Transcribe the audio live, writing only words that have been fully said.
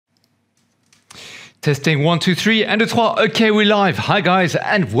Testing 1, 2, 3, and 3. Okay, we're live. Hi guys,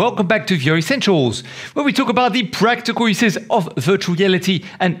 and welcome back to VR Essentials, where we talk about the practical uses of virtual reality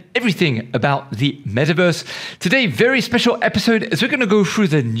and everything about the metaverse. Today, very special episode as we're going to go through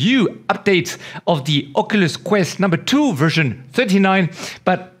the new updates of the Oculus Quest number 2 version 39,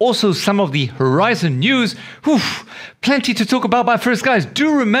 but also some of the Horizon news. Whew, plenty to talk about. But first, guys,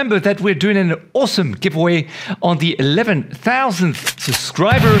 do remember that we're doing an awesome giveaway on the 11,000th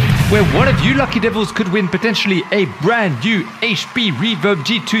subscriber, where one of you lucky devils could win potentially a brand new HP Reverb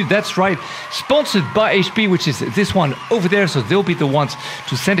G2. That's right, sponsored by HP, which is this one over there. So they'll be the ones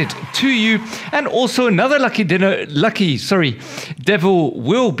to send it to you. And also another lucky devil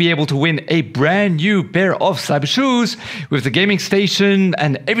will be able to win a brand new pair of cyber shoes with the gaming station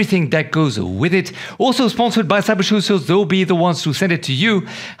and everything that goes with it. Also sponsored by cyber shoes, so they'll be the ones to send it to you.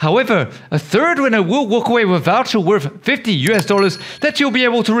 However, a third winner will walk away with a voucher worth $50 that you'll be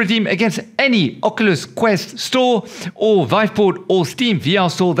able to redeem against any Oculus Quest store or Viveport or Steam VR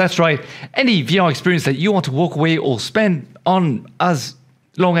store. That's right, any VR experience that you want to walk away or spend on as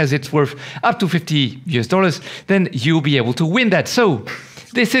long as it's worth up to $50, then you'll be able to win that. So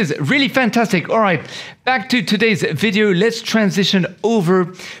this is really fantastic. All right, back to today's video. Let's transition over.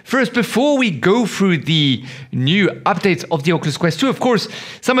 First, before we go through the new updates of the Oculus Quest 2, of course,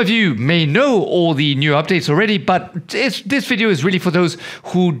 some of you may know all the new updates already, but this video is really for those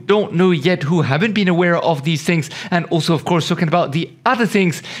who don't know yet, who haven't been aware of these things, and also, of course, talking about the other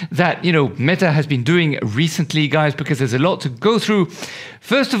things that, Meta has been doing recently, guys, because there's a lot to go through.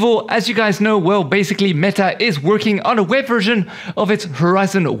 First of all, as you guys know, well, basically, Meta is working on a web version of its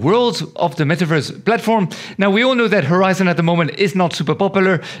Horizon Worlds of the Metaverse platform. Now, we all know that Horizon at the moment is not super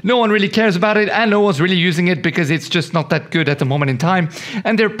popular. No one really cares about it, and no one's really using it because it's just not that good at the moment in time.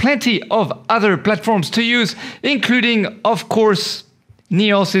 And there are plenty of other platforms to use, including, of course,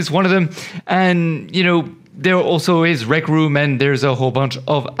 Neos is one of them. And, there also is Rec Room, and there's a whole bunch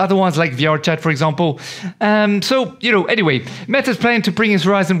of other ones like VR Chat, for example. Anyway, Meta's planning to bring its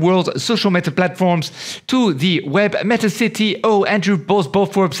Horizon Worlds social meta platforms to the web. Meta CTO Andrew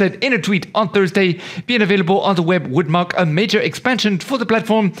Bosbothorpe said in a tweet on Thursday, being available on the web would mark a major expansion for the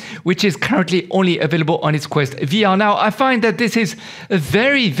platform, which is currently only available on its Quest VR. Now, I find that this is a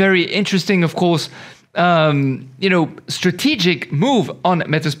very, very interesting, of course, strategic move on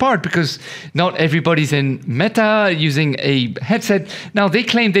Meta's part, because not everybody's in Meta using a headset. Now, they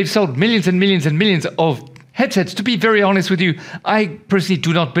claim they've sold millions and millions and millions of headsets. To be very honest with you, I personally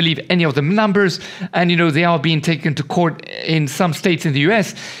do not believe any of the numbers, and they are being taken to court in some states in the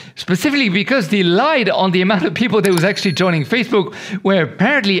US, specifically because they lied on the amount of people that was actually joining Facebook, where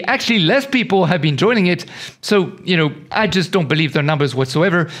apparently actually less people have been joining it. So, I just don't believe their numbers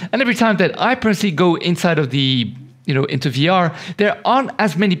whatsoever. And every time that I personally go inside of the into VR, there aren't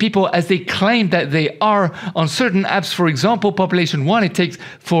as many people as they claim that they are on certain apps. For example, Population 1, it takes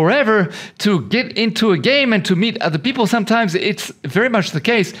forever to get into a game and to meet other people. Sometimes it's very much the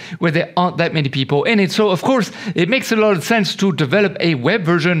case where there aren't that many people in it. So, of course, it makes a lot of sense to develop a web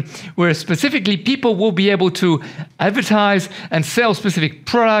version where specifically people will be able to advertise and sell specific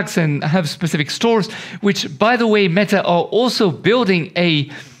products and have specific stores, which, by the way, Meta are also building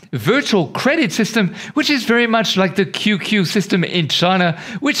a virtual credit system, which is very much like the QQ system in China,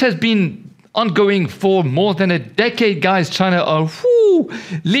 which has been ongoing for more than a decade, guys. China are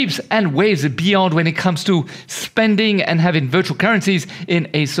leaps and waves beyond when it comes to spending and having virtual currencies in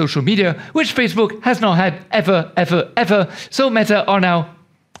a social media, which Facebook has not had ever. So Meta are now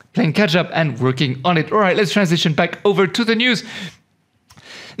playing catch up and working on it. All right, let's transition back over to the news.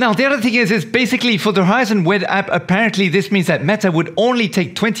 Now, the other thing is basically for the Horizon web app, apparently this means that Meta would only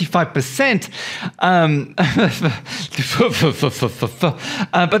take 25%,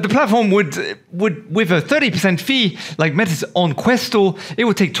 but the platform would with a 30% fee, like Meta's own Quest store, it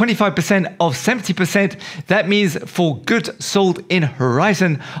would take 25% of 70%. That means for goods sold in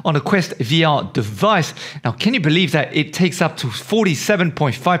Horizon on a Quest VR device. Now, can you believe that it takes up to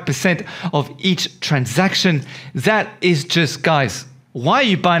 47.5% of each transaction? That is just, guys, why are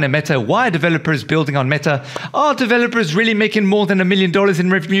you buying a Meta? Why are developers building on Meta? Are developers really making more than $1 million in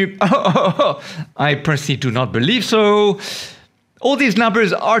revenue? I personally do not believe so. All these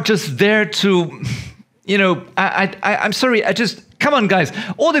numbers are just there to, I'm sorry, come on, guys.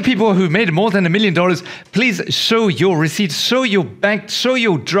 All the people who made more than $1 million, please show your receipts, show your bank, show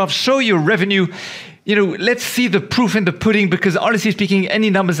your draft, show your revenue. let's see the proof in the pudding, because honestly speaking,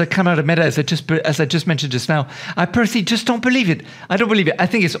 any numbers that come out of Meta, as I just mentioned just now, I personally just don't believe it. I don't believe it. I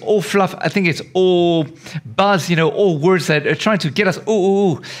think it's all fluff. I think it's all buzz, all words that are trying to get us,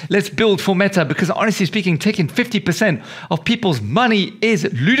 let's build for Meta, because honestly speaking, taking 50% of people's money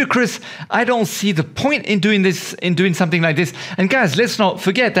is ludicrous. I don't see the point in doing this, in doing something like this. And guys, let's not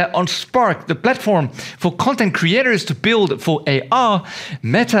forget that on Spark, the platform for content creators to build for AR,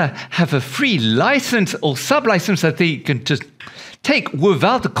 Meta have a free license or sub-license that they can just take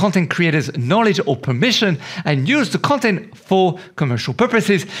without the content creator's knowledge or permission and use the content for commercial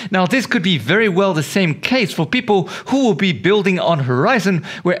purposes. Now, this could be very well the same case for people who will be building on Horizon,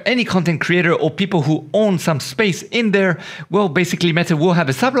 where any content creator or people who own some space in there, well, basically Meta will have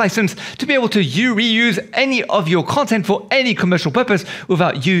a sub-license to be able to reuse any of your content for any commercial purpose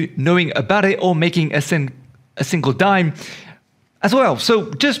without you knowing about it or making a single dime as well.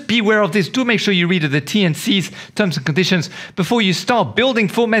 So just beware of this. Do make sure you read the T&Cs, terms and conditions, before you start building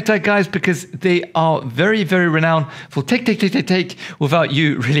for Meta, guys, because they are very, very renowned for take without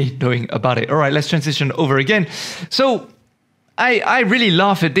you really knowing about it. All right, let's transition over again. So I really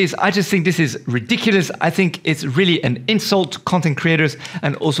laugh at this. I just think this is ridiculous. I think it's really an insult to content creators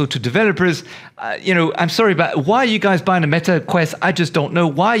and also to developers. I'm sorry, but why are you guys buying a Meta Quest? I just don't know.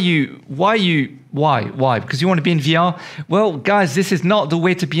 Why? Because you want to be in VR? Well, guys, this is not the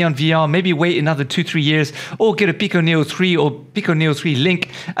way to be on VR. Maybe wait another 2-3 years, or get a Pico Neo 3 or Pico Neo 3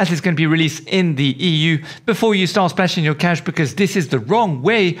 Link, as it's going to be released in the EU, before you start splashing your cash, because this is the wrong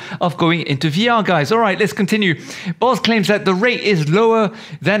way of going into VR, guys. All right, let's continue. Boz claims that the rate is lower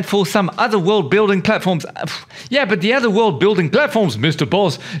than for some other world-building platforms. Yeah, but the other world-building platforms, Mr.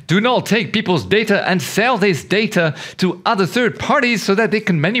 Boz, do not take people's data and sell this data to other third parties so that they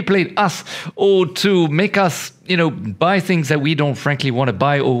can manipulate us or to make us, buy things that we don't frankly want to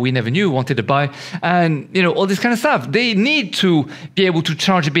buy or we never knew wanted to buy, and, all this kind of stuff. They need to be able to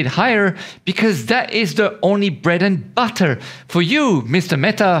charge a bit higher, because that is the only bread and butter. For you, Mr.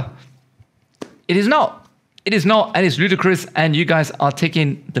 Meta, it is not. It is not, and it's ludicrous, and you guys are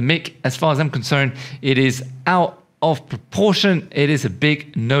taking the mick. As far as I'm concerned, it is out of proportion. It is a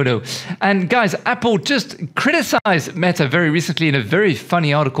big no-no. And guys, Apple just criticized Meta very recently in a very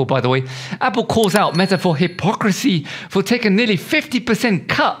funny article, by the way. Apple calls out Meta for hypocrisy, for taking nearly 50%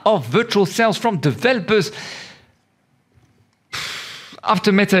 cut of virtual sales from developers.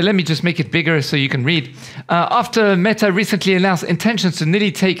 After Meta, let me just make it bigger so you can read. After Meta recently announced intentions to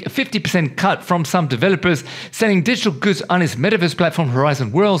nearly take a 50% cut from some developers selling digital goods on its Metaverse platform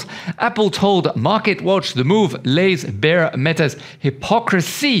Horizon Worlds, Apple told MarketWatch the move lays bare Meta's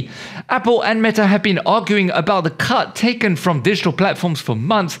hypocrisy. Apple and Meta have been arguing about the cut taken from digital platforms for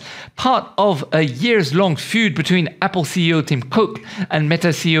months, part of a years-long feud between Apple CEO Tim Cook and Meta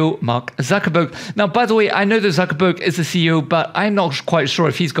CEO Mark Zuckerberg. Now, by the way, I know that Zuckerberg is the CEO, but I'm not quite sure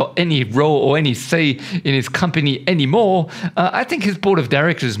if he's got any role or any say in his company anymore. I think his board of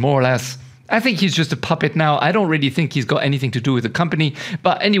directors, more or less, I think he's just a puppet now. I don't really think he's got anything to do with the company.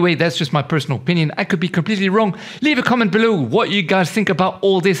 But anyway, that's just my personal opinion. I could be completely wrong. Leave a comment below what you guys think about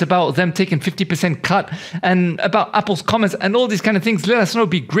all this, about them taking 50% cut, and about Apple's comments and all these kind of things. Let us know. It'd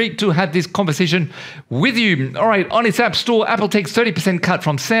be great to have this conversation with you. All right, on its App Store, Apple takes 30% cut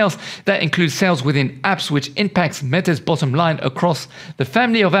from sales. That includes sales within apps, which impacts Meta's bottom line across the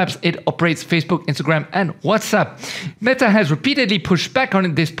family of apps it operates: Facebook, Instagram, and WhatsApp. Meta has repeatedly pushed back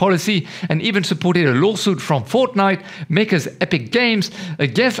on this policy and even supported a lawsuit from Fortnite makers Epic Games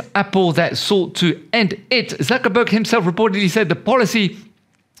against Apple that sought to end it. Zuckerberg himself reportedly said the policy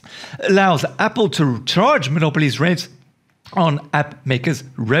allows Apple to charge monopolies rates on app makers'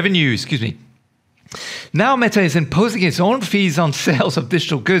 revenue. Now Meta is imposing its own fees on sales of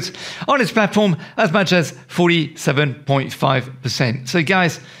digital goods on its platform, as much as 47.5%. So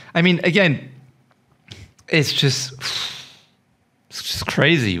guys, I mean, again, it's just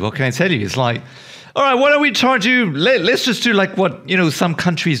crazy. What can I tell you? It's like, all right, why don't we charge you? Let's just do like what, some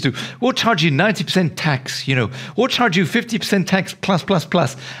countries do. We'll charge you 90% tax, We'll charge you 50% tax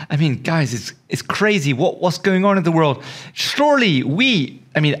plus. I mean, guys, it's crazy what's going on in the world. Surely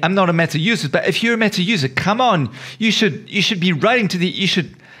I'm not a Meta user, but if you're a Meta user, come on, you should be writing to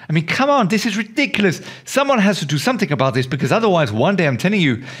come on, this is ridiculous. Someone has to do something about this, because otherwise one day, I'm telling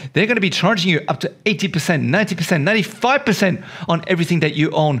you, they're going to be charging you up to 80%, 90%, 95% on everything that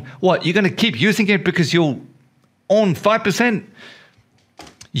you own. What, you're going to keep using it because you'll own 5%?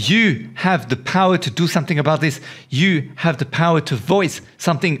 You have the power to do something about this. You have the power to voice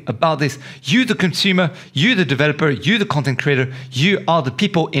something about this. You, the consumer, you, the developer, you, the content creator, you are the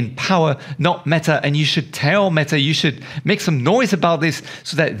people in power, not Meta. And you should tell Meta, you should make some noise about this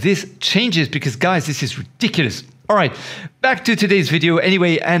so that this changes, because guys, this is ridiculous. All right, back to today's video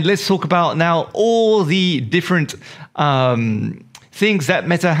anyway, and let's talk about now all the different things that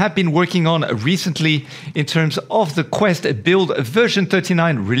Meta have been working on recently in terms of the Quest build version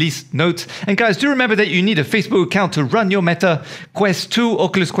 39 release notes. And guys, do remember that you need a Facebook account to run your Meta Quest 2,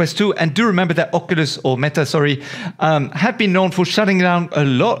 Oculus Quest 2. And do remember that Oculus, or Meta, sorry, have been known for shutting down a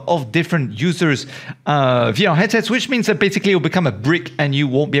lot of different users' VR headsets, which means that basically it will become a brick and you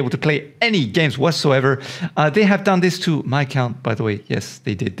won't be able to play any games whatsoever. They have done this to my account, by the way. Yes,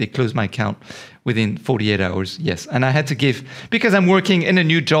 they did. They closed my account within 48 hours, yes. And I had to give, because I'm working in a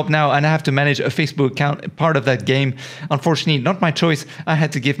new job now and I have to manage a Facebook account, part of that game. Unfortunately, not my choice. I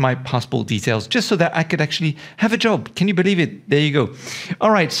had to give my passport details just so that I could actually have a job. Can you believe it? There you go.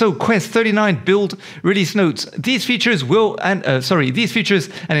 All right, so Quest 39 build release notes. These features these features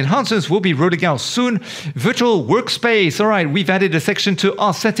and enhancements will be rolling out soon. Virtual workspace. All right, we've added a section to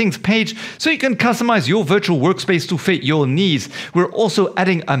our settings page so you can customize your virtual workspace to fit your needs. We're also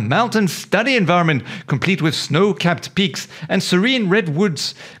adding a mountain study environment complete with snow-capped peaks and serene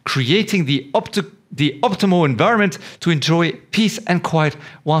redwoods, creating the optimal environment to enjoy peace and quiet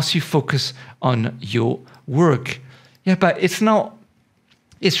whilst you focus on your work. Yeah, but it's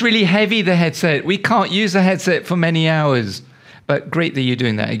really heavy, the headset. We can't use the headset for many hours. But great that you're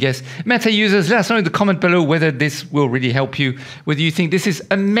doing that, I guess. Meta users, let us know in the comment below whether this will really help you, whether you think this is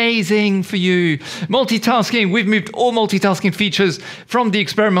amazing for you. Multitasking, we've moved all multitasking features from the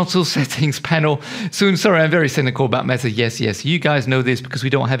experimental settings panel soon. Sorry, I'm very cynical about Meta. Yes, you guys know this because we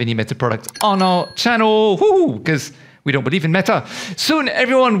don't have any Meta products on our channel. Woo, because we don't believe in Meta. Soon,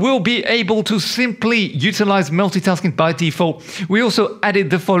 everyone will be able to simply utilize multitasking by default. We also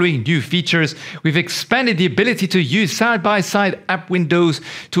added the following new features. We've expanded the ability to use side-by-side app windows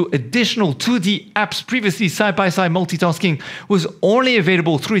to additional 2D apps. Previously, side-by-side multitasking was only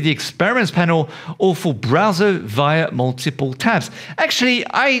available through the experiments panel or for browser via multiple tabs. Actually,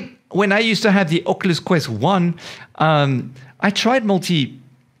 when I used to have the Oculus Quest 1, I tried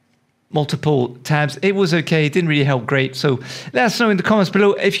multiple tabs. It was okay. It didn't really help great. So let us know in the comments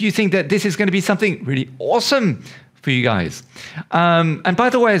below if you think that this is going to be something really awesome for you guys. And by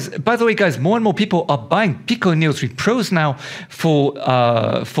the way, guys, more and more people are buying Pico Neo 3 Pros now for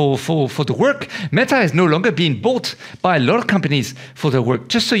the work. Meta is no longer being bought by a lot of companies for their work.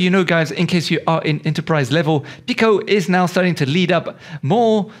 Just so you know, guys, in case you are in enterprise level, Pico is now starting to lead up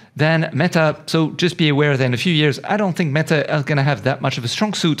more than Meta. So just be aware that in a few years, I don't think Meta is going to have that much of a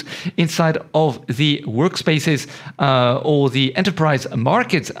strong suit inside of the workspaces or the enterprise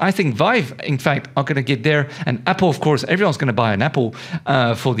markets. I think Vive, in fact, are going to get there, and Apple, of course, everyone's going to buy an Apple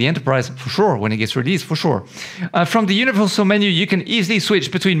for the enterprise for sure when it gets released, for sure. From the universal menu, you can easily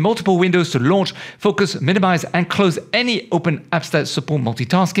switch between multiple windows to launch, focus, minimize, and close any open apps that support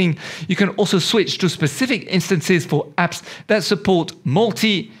multitasking. You can also switch to specific instances for apps that support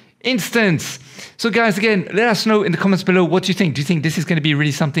multi-instance. So guys, again, let us know in the comments below what you think. Do you think this is going to be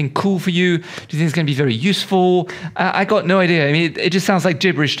really something cool for you? Do you think it's going to be very useful? I got no idea. I mean, it just sounds like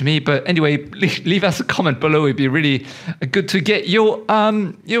gibberish to me. But anyway, leave us a comment below. It'd be really good to get your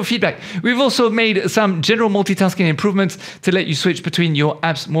feedback. We've also made some general multitasking improvements to let you switch between your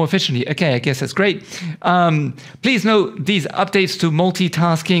apps more efficiently. Okay, I guess that's great. Please note these updates to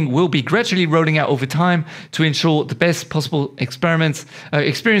multitasking will be gradually rolling out over time to ensure the best possible experience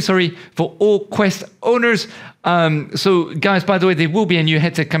for all Quest owners. So guys, by the way, there will be a new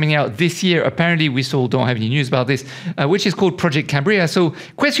headset coming out this year. Apparently, we still don't have any news about this, which is called Project Cambria. So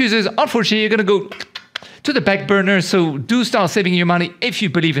Quest users, unfortunately, you're going to go to the back burner. So do start saving your money if you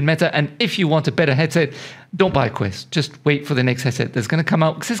believe in Meta, and if you want a better headset, don't buy Quest. Just wait for the next headset that's going to come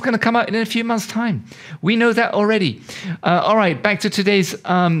out, because it's going to come out in a few months' time. We know that already. All right, back to today's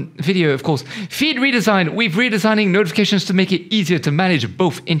video, of course. Feed redesign. We've redesigning notifications to make it easier to manage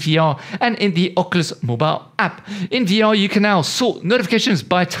both in VR and in the Oculus mobile app. In VR, you can now sort notifications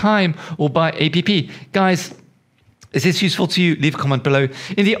by time or by app. Guys, is this useful to you? Leave a comment below.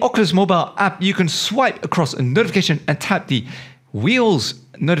 In the Oculus mobile app, you can swipe across a notification and tap the wheels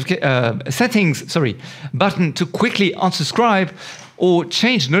settings button to quickly unsubscribe or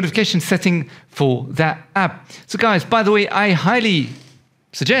change notification setting for that app. So guys, by the way, I highly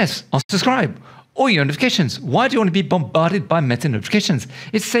suggest unsubscribe or your notifications. Why do you want to be bombarded by meta notifications?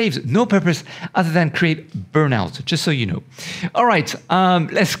 It saves no purpose other than create burnout, just so you know. All right,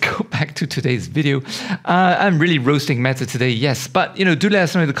 let's go back to today's video. I'm really roasting meta today, yes, but do let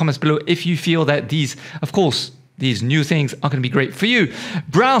us know in the comments below if you feel that these, of course, these new things are going to be great for you.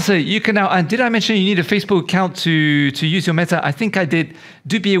 Browser, you can now, and did I mention you need a Facebook account to use your Meta? I think I did.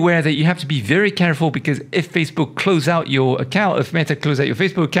 Do be aware that you have to be very careful, because if Facebook close out your account, if Meta close out your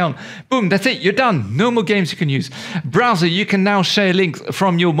Facebook account, boom, that's it, you're done. No more games you can use. Browser, you can now share links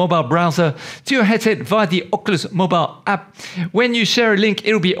from your mobile browser to your headset via the Oculus mobile app. When you share a link,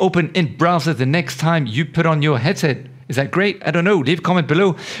 it'll be open in browser the next time you put on your headset. Is that great? I don't know. Leave a comment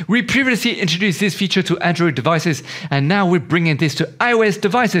below. We previously introduced this feature to Android devices, and now we're bringing this to iOS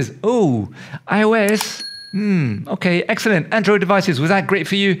devices. Oh, iOS. Okay, excellent. Android devices, was that great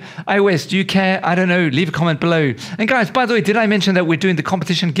for you? iOS, do you care? I don't know. Leave a comment below. And guys, by the way, did I mention that we're doing the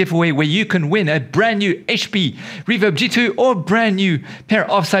competition giveaway where you can win a brand new HP Reverb G2 or a brand new pair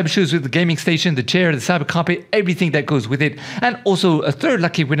of cyber shoes with the gaming station, the chair, the cyber carpet, everything that goes with it. And also a third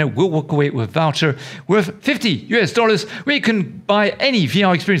lucky winner will walk away with a voucher worth $50 where you can buy any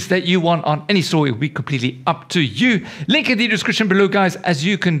VR experience that you want on any store. It will be completely up to you. Link in the description below, guys, as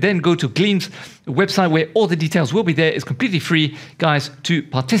you can then go to Gleam's website where all the details will be there. It's completely free, guys, to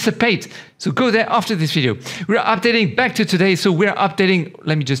participate. So go there after this video. We're updating back to today. So we're updating,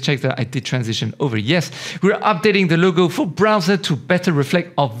 let me just check that I did transition over. Yes, we're updating the logo for browser to better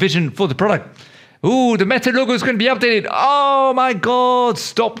reflect our vision for the product. Ooh, the Meta logo is going to be updated. Oh my God,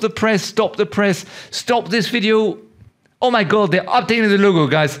 stop the press, stop the press, stop this video. Oh my God, they're updating the logo,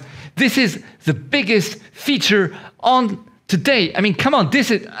 guys. This is the biggest feature on today. I mean, come on,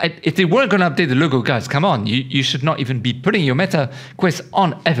 this is, if they weren't going to update the logo, guys, come on, you should not even be putting your Meta Quest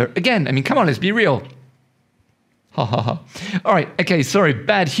on ever again. I mean, come on, let's be real. Ha ha ha. All right, okay, sorry,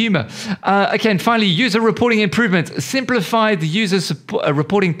 bad humor. Okay, and finally, user reporting improvements. Simplify the user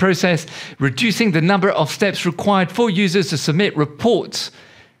reporting process, reducing the number of steps required for users to submit reports.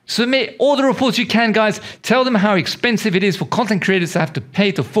 Submit all the reports you can, guys. Tell them how expensive it is for content creators to have to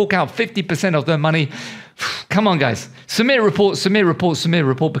pay to fork out 50% of their money. Come on, guys. Submit a report, submit a report, submit a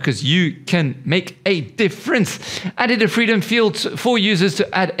report, because you can make a difference. Added a freedom field for users to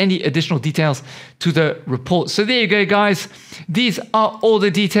add any additional details to the report. So there you go, guys. These are all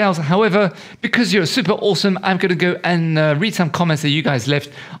the details. However, because you're super awesome, I'm going to go and read some comments that you guys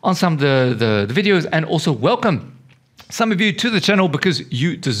left on some of the videos, and also welcome some of you to the channel because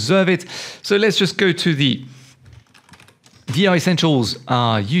you deserve it. So let's just go to the VR Essentials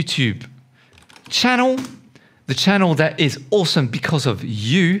YouTube channel, the channel that is awesome because of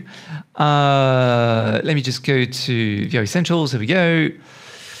you. Let me just go to VR Essentials. There we go.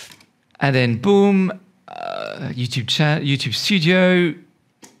 And then boom, YouTube chat, YouTube Studio.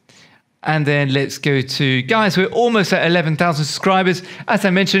 And then let's go to, guys, we're almost at 11,000 subscribers. As I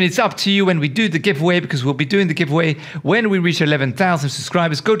mentioned, it's up to you when we do the giveaway, because we'll be doing the giveaway when we reach 11,000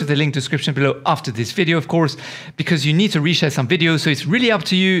 subscribers. Go to the link description below after this video, of course, because you need to reshare some videos. So it's really up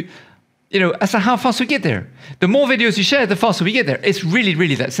to you, as to how fast we get there. The more videos you share, the faster we get there. It's really,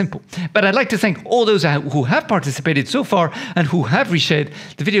 really that simple. But I'd like to thank all those who have participated so far and who have reshared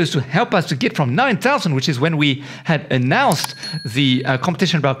the videos to help us to get from 9,000, which is when we had announced the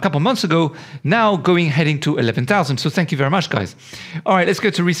competition about a couple months ago, now heading to 11,000. So thank you very much, guys. All right, let's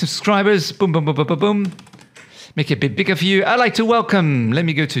go to recent subscribers. Boom, boom, boom, boom, boom, boom. Make it a bit bigger for you. I'd like to welcome, let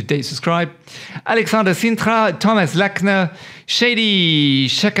me go to date subscribe, Alexander Sintra, Thomas Lackner, Shady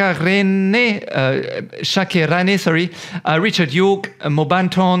Shakarane, Richard York,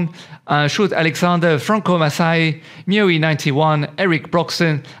 Mobanton, Short Alexander, Franco Masai, Mioi91, Eric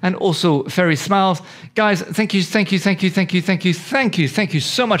Broxton, and also Ferry Smiles. Guys, thank you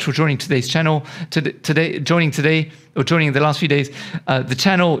so much for joining today's channel, joining the last few days. The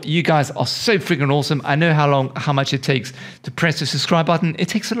channel, you guys are so freaking awesome. I know how much it takes to press the subscribe button. It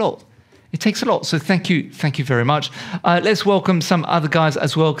takes a lot. It takes a lot. So thank you very much. Let's welcome some other guys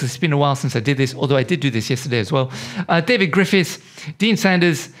as well, because it's been a while since I did this, although I did do this yesterday as well. David Griffiths, Dean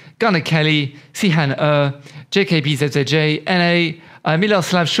Sanders, Gunnar Kelly, Sihan JKBZZJ, NA,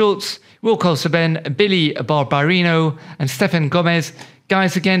 Miloslav Schultz, Wilco Seben, Billy Barbarino, and Stefan Gomez.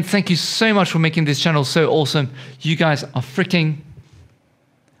 Guys, again, thank you so much for making this channel so awesome. You guys are freaking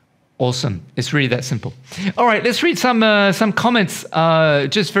awesome. It's really that simple. All right, let's read some comments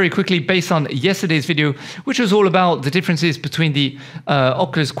just very quickly based on yesterday's video, which was all about the differences between the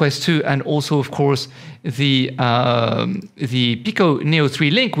Oculus Quest 2 and also, of course, the Pico Neo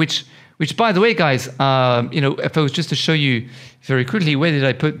 3 Link, which by the way, guys, if I was just to show you very quickly, where did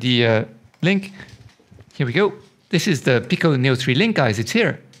I put the link? Here we go. This is the Pico Neo 3 Link, guys. It's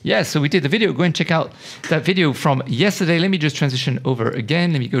here. Yeah, so we did the video. Go and check out that video from yesterday. Let me just transition over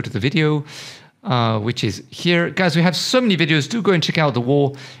again. Let me go to the video, which is here. Guys, we have so many videos. Do go and check out the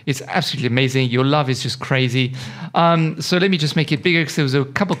wall. It's absolutely amazing. Your love is just crazy. So let me just make it bigger because there was a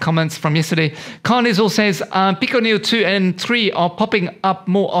couple comments from yesterday. Carnizel says, Pico Neo 2 and 3 are popping up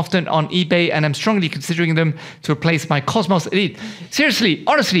more often on eBay and I'm strongly considering them to replace my Cosmos Elite. Seriously,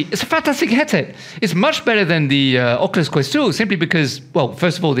 honestly, it's a fantastic headset. It's much better than the Oculus Quest 2 simply because, well,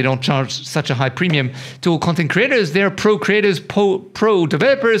 first of all, they don't charge such a high premium to all content creators. They're pro creators, pro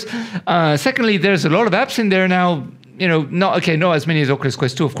developers. Secondly, there's a lot of apps in there now. You know, not as many as Oculus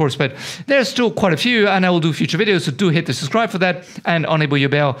Quest 2, of course, but there's still quite a few, and I will do future videos, so do hit the subscribe for that, and enable your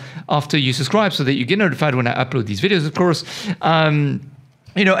bell after you subscribe so that you get notified when I upload these videos, of course.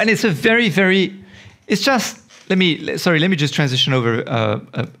 You know, and it's a very, it's just, let me just transition over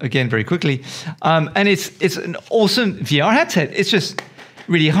again very quickly. And it's an awesome VR headset. It's just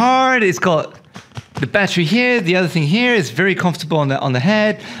really hard. It's got the battery here, the other thing here is very comfortable on the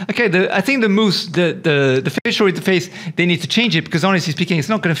head. Okay, I think the facial interface, they need to change it because honestly speaking, it's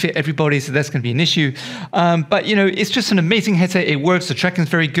not going to fit everybody, so that's going to be an issue. But you know, it's just an amazing headset. It works. The tracking is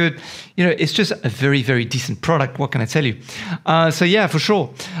very good. You know, it's just a very decent product. What can I tell you? So yeah, for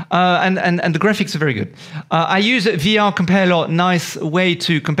sure. And the graphics are very good. I use VR Compare a lot. Nice way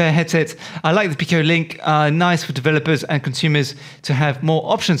to compare headsets. I like the Pico Link. Nice for developers and consumers to have more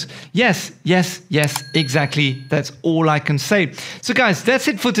options. Yes, exactly. That's all I can say. So guys, that's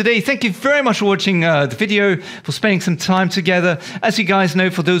it for today. Thank you very much for watching the video, for spending some time together. As you guys know,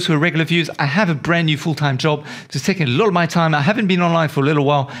 for those who are regular viewers, I have a brand new full-time job. It's taking a lot of my time. I haven't been online for a little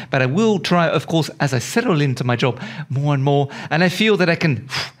while, but I will try, of course, as I settle into my job more and more. And I feel that I can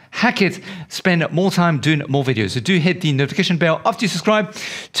hack it, spend more time doing more videos. So do hit the notification bell after you subscribe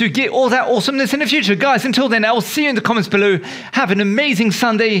to get all that awesomeness in the future. Guys, until then, I will see you in the comments below. Have an amazing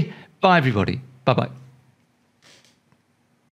Sunday. Bye, everybody. Bye-bye.